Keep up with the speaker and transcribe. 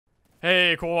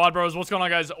Hey, cool WOD bros, what's going on,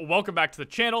 guys? Welcome back to the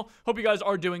channel. Hope you guys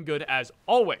are doing good as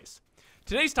always.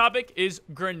 Today's topic is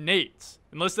grenades.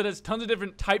 Enlisted has tons of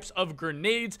different types of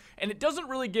grenades, and it doesn't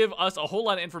really give us a whole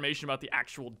lot of information about the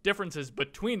actual differences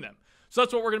between them. So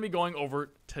that's what we're going to be going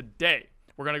over today.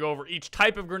 We're going to go over each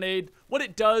type of grenade, what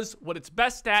it does, what it's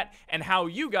best at, and how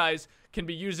you guys can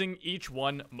be using each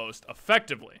one most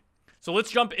effectively. So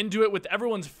let's jump into it with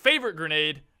everyone's favorite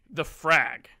grenade, the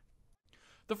frag.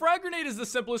 The frag grenade is the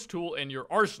simplest tool in your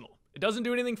arsenal. It doesn't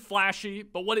do anything flashy,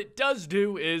 but what it does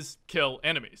do is kill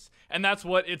enemies, and that's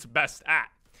what it's best at.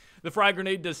 The frag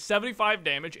grenade does 75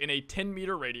 damage in a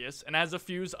 10-meter radius and has a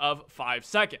fuse of 5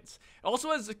 seconds. It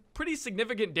also has a pretty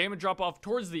significant damage drop-off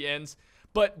towards the ends,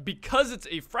 but because it's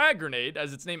a frag grenade,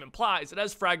 as its name implies, it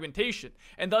has fragmentation,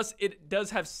 and thus it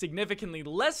does have significantly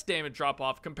less damage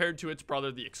drop-off compared to its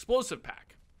brother, the explosive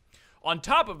pack. On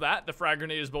top of that, the frag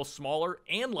grenade is both smaller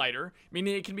and lighter,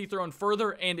 meaning it can be thrown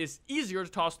further and is easier to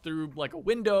toss through like a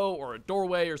window or a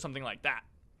doorway or something like that.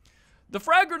 The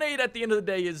frag grenade at the end of the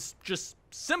day is just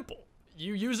simple.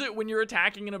 You use it when you're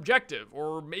attacking an objective,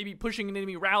 or maybe pushing an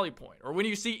enemy rally point, or when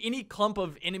you see any clump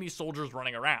of enemy soldiers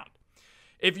running around.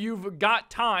 If you've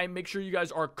got time, make sure you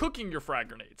guys are cooking your frag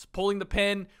grenades, pulling the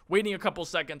pin, waiting a couple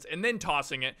seconds, and then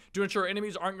tossing it to ensure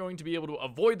enemies aren't going to be able to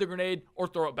avoid the grenade or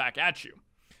throw it back at you.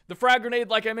 The frag grenade,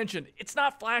 like I mentioned, it's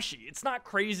not flashy, it's not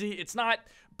crazy, it's not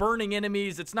burning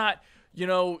enemies, it's not,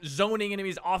 zoning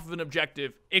enemies off of an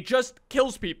objective. It just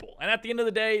kills people. And at the end of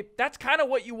the day, that's kind of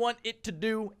what you want it to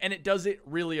do, and it does it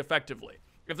really effectively.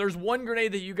 If there's one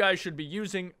grenade that you guys should be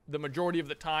using the majority of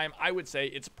the time, I would say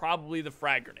it's probably the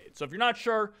frag grenade. So if you're not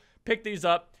sure, pick these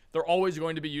up. They're always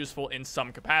going to be useful in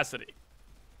some capacity.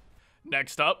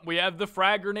 Next up, we have the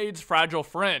frag grenade's fragile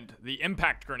friend, the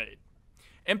impact grenade.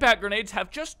 Impact grenades have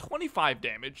just 25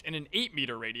 damage in an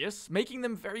 8-meter radius, making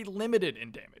them very limited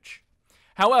in damage.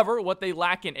 However, what they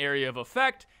lack in area of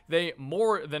effect, they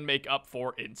more than make up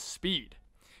for in speed.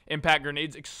 Impact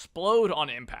grenades explode on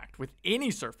impact with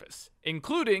any surface,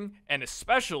 including and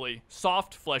especially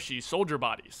soft, fleshy soldier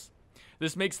bodies.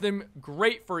 This makes them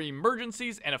great for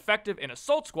emergencies and effective in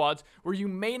assault squads where you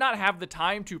may not have the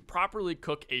time to properly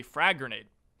cook a frag grenade.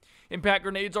 Impact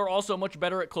grenades are also much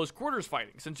better at close quarters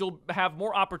fighting, since you'll have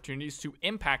more opportunities to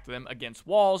impact them against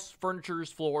walls, furniture,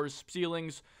 floors,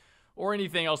 ceilings, or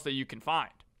anything else that you can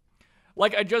find.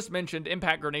 Like I just mentioned,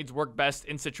 impact grenades work best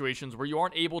in situations where you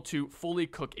aren't able to fully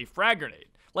cook a frag grenade.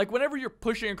 Like whenever you're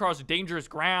pushing across dangerous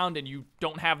ground and you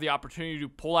don't have the opportunity to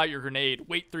pull out your grenade,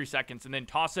 wait 3 seconds, and then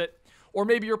toss it. Or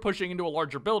maybe you're pushing into a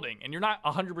larger building and you're not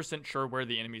 100% sure where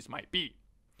the enemies might be.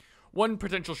 One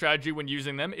potential strategy when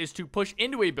using them is to push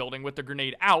into a building with the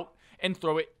grenade out and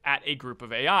throw it at a group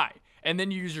of AI, and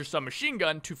then you use your submachine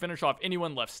gun to finish off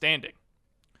anyone left standing.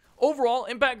 Overall,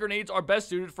 impact grenades are best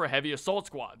suited for heavy assault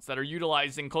squads that are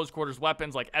utilizing close quarters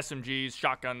weapons like SMGs,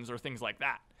 shotguns, or things like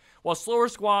that. While slower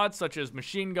squads, such as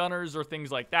machine gunners or things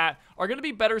like that, are going to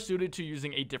be better suited to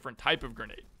using a different type of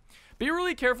grenade. Be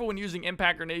really careful when using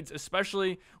impact grenades,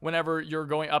 especially whenever you're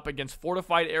going up against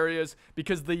fortified areas,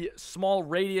 because the small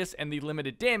radius and the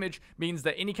limited damage means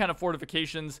that any kind of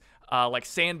fortifications, like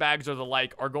sandbags or the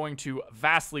like, are going to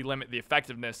vastly limit the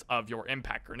effectiveness of your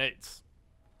impact grenades.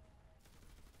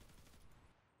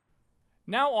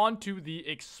 Now on to the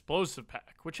explosive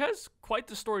pack, which has quite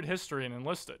the storied history in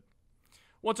Enlisted.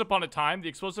 Once upon a time, the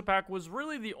explosive pack was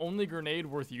really the only grenade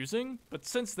worth using, but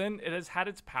since then, it has had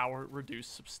its power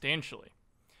reduced substantially.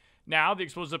 Now, the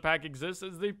explosive pack exists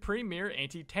as the premier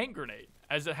anti-tank grenade,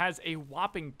 as it has a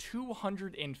whopping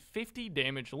 250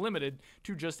 damage limited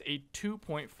to just a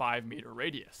 2.5 meter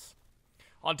radius.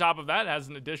 On top of that, it has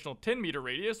an additional 10 meter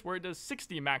radius where it does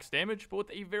 60 max damage, but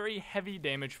with a very heavy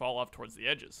damage fall off towards the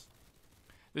edges.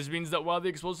 This means that while the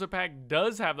explosive pack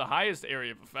does have the highest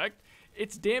area of effect,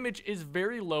 its damage is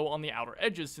very low on the outer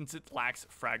edges since it lacks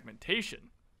fragmentation.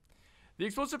 The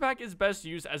explosive pack is best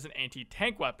used as an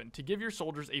anti-tank weapon to give your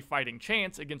soldiers a fighting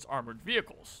chance against armored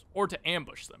vehicles, or to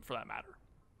ambush them for that matter.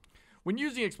 When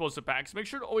using explosive packs, make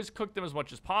sure to always cook them as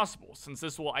much as possible, since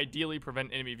this will ideally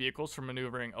prevent enemy vehicles from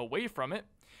maneuvering away from it,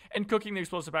 and cooking the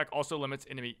explosive pack also limits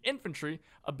enemy infantry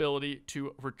ability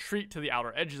to retreat to the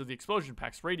outer edges of the explosion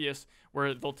pack's radius,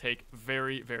 where they'll take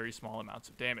very, very small amounts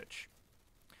of damage.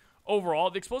 Overall,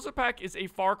 the explosive pack is a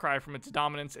far cry from its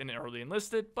dominance in early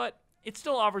Enlisted, but it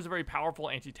still offers a very powerful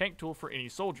anti-tank tool for any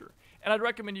soldier, and I'd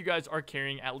recommend you guys are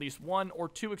carrying at least 1 or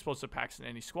 2 explosive packs in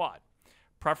any squad.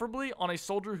 Preferably on a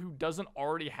soldier who doesn't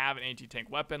already have an anti-tank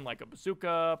weapon like a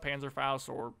bazooka, Panzerfaust,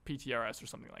 or PTRS or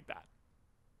something like that.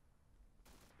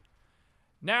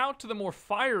 Now to the more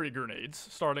fiery grenades,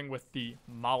 starting with the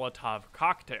Molotov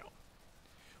cocktail.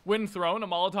 When thrown, a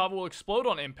Molotov will explode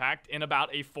on impact in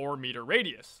about a 4-meter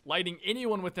radius, lighting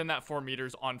anyone within that 4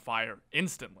 meters on fire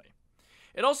instantly.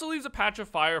 It also leaves a patch of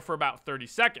fire for about 30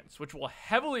 seconds, which will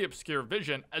heavily obscure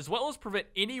vision as well as prevent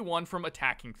anyone from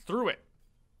attacking through it.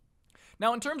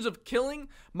 Now, in terms of killing,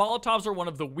 Molotovs are one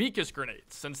of the weakest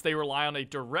grenades, since they rely on a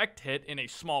direct hit in a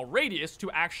small radius to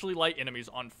actually light enemies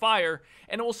on fire,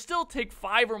 and it will still take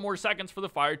 5 or more seconds for the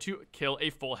fire to kill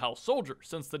a full health soldier,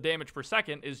 since the damage per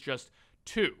second is just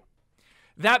 2.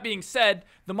 That being said,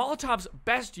 the Molotov's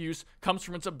best use comes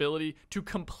from its ability to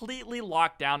completely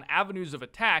lock down avenues of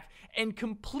attack and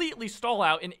completely stall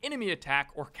out an enemy attack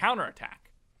or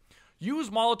counterattack. Use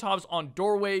Molotovs on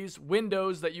doorways,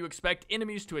 windows that you expect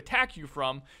enemies to attack you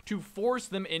from to force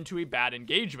them into a bad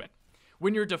engagement.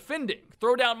 When you're defending,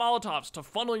 throw down Molotovs to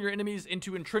funnel your enemies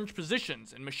into entrenched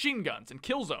positions and machine guns and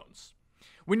kill zones.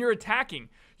 When you're attacking,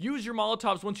 use your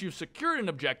Molotovs once you've secured an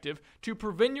objective to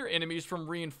prevent your enemies from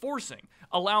reinforcing,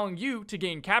 allowing you to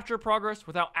gain capture progress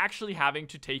without actually having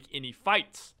to take any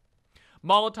fights.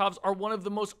 Molotovs are one of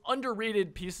the most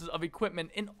underrated pieces of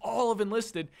equipment in all of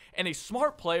Enlisted, and a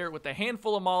smart player with a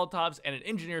handful of Molotovs and an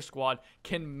engineer squad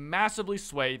can massively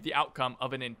sway the outcome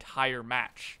of an entire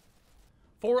match.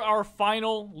 For our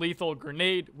final lethal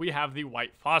grenade, we have the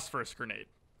White Phosphorus Grenade.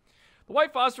 The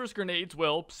White Phosphorus grenades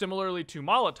will, similarly to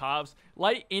Molotovs,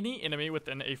 light any enemy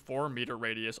within a 4-meter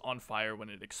radius on fire when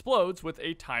it explodes with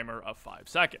a timer of 5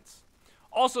 seconds.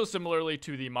 Also similarly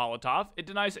to the Molotov, it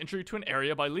denies entry to an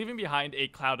area by leaving behind a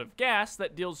cloud of gas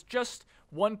that deals just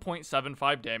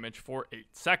 1.75 damage for 8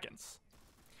 seconds.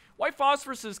 White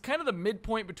Phosphorus is kind of the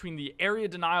midpoint between the area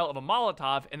denial of a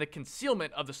Molotov and the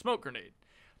concealment of the smoke grenade,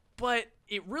 but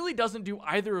it really doesn't do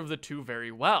either of the two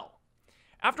very well.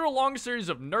 After a long series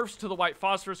of nerfs to the White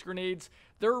Phosphorus grenades,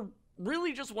 they're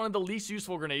really just one of the least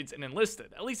useful grenades in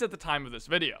Enlisted, at least at the time of this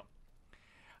video.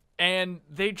 And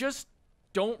they just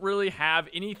don't really have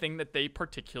anything that they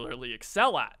particularly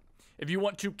excel at. If you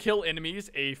want to kill enemies,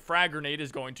 a Frag Grenade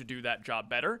is going to do that job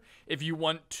better. If you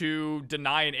want to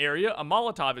deny an area, a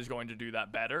Molotov is going to do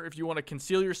that better. If you want to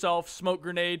conceal yourself, Smoke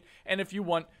Grenade. And if you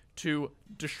want to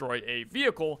destroy a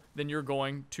vehicle, then you're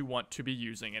going to want to be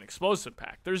using an explosive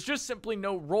pack. There's just simply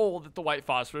no role that the White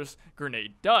Phosphorus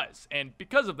Grenade does. And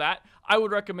because of that, I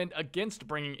would recommend against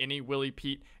bringing any Willy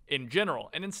Pete in general.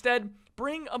 And instead,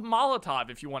 bring a Molotov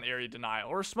if you want area denial,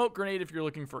 or a Smoke Grenade if you're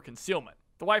looking for concealment.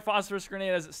 The White Phosphorus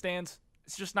Grenade as it stands,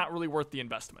 it's just not really worth the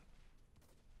investment.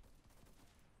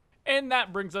 And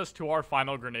that brings us to our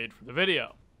final grenade for the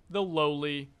video, the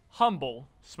lowly, humble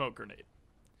Smoke Grenade.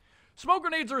 Smoke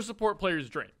grenades are a support player's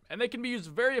dream, and they can be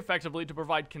used very effectively to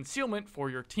provide concealment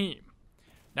for your team.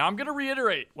 Now I'm going to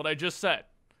reiterate what I just said.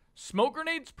 Smoke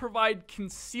grenades provide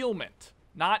concealment,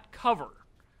 not cover.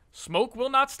 Smoke will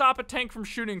not stop a tank from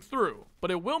shooting through,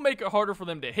 but it will make it harder for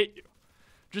them to hit you.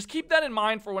 Just keep that in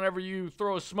mind for whenever you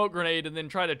throw a smoke grenade and then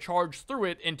try to charge through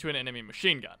it into an enemy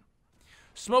machine gun.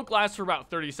 Smoke lasts for about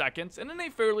 30 seconds and in a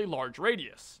fairly large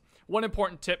radius. One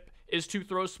important tip is to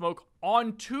throw smoke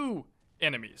onto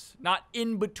enemies, not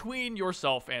in between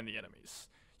yourself and the enemies.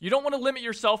 You don't want to limit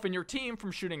yourself and your team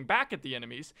from shooting back at the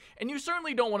enemies, and you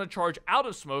certainly don't want to charge out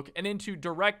of smoke and into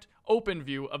direct open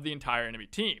view of the entire enemy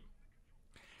team.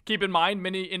 Keep in mind,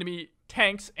 many enemy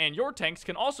tanks and your tanks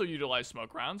can also utilize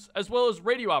smoke rounds, as well as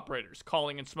radio operators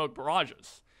calling in smoke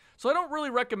barrages. So I don't really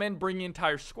recommend bringing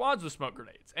entire squads with smoke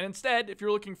grenades, and instead, if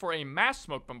you're looking for a mass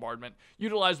smoke bombardment,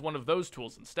 utilize one of those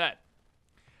tools instead.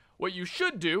 What you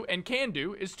should do, and can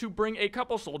do, is to bring a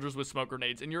couple soldiers with smoke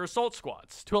grenades in your assault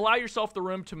squads, to allow yourself the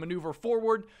room to maneuver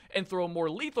forward and throw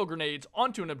more lethal grenades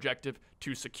onto an objective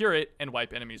to secure it and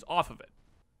wipe enemies off of it.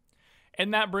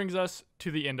 And that brings us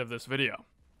to the end of this video.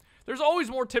 There's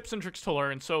always more tips and tricks to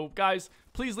learn, so guys,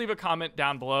 please leave a comment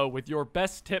down below with your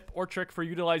best tip or trick for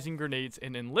utilizing grenades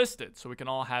in Enlisted, so we can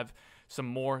all have some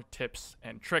more tips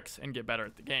and tricks and get better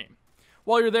at the game.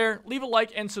 While you're there, leave a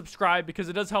like and subscribe because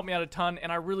it does help me out a ton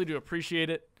and I really do appreciate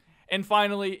it. And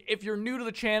finally, if you're new to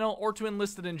the channel or to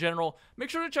Enlisted in general, make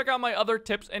sure to check out my other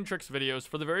tips and tricks videos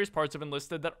for the various parts of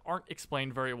Enlisted that aren't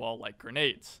explained very well like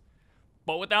grenades.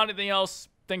 But without anything else,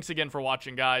 thanks again for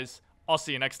watching, guys. I'll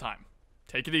see you next time.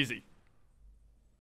 Take it easy.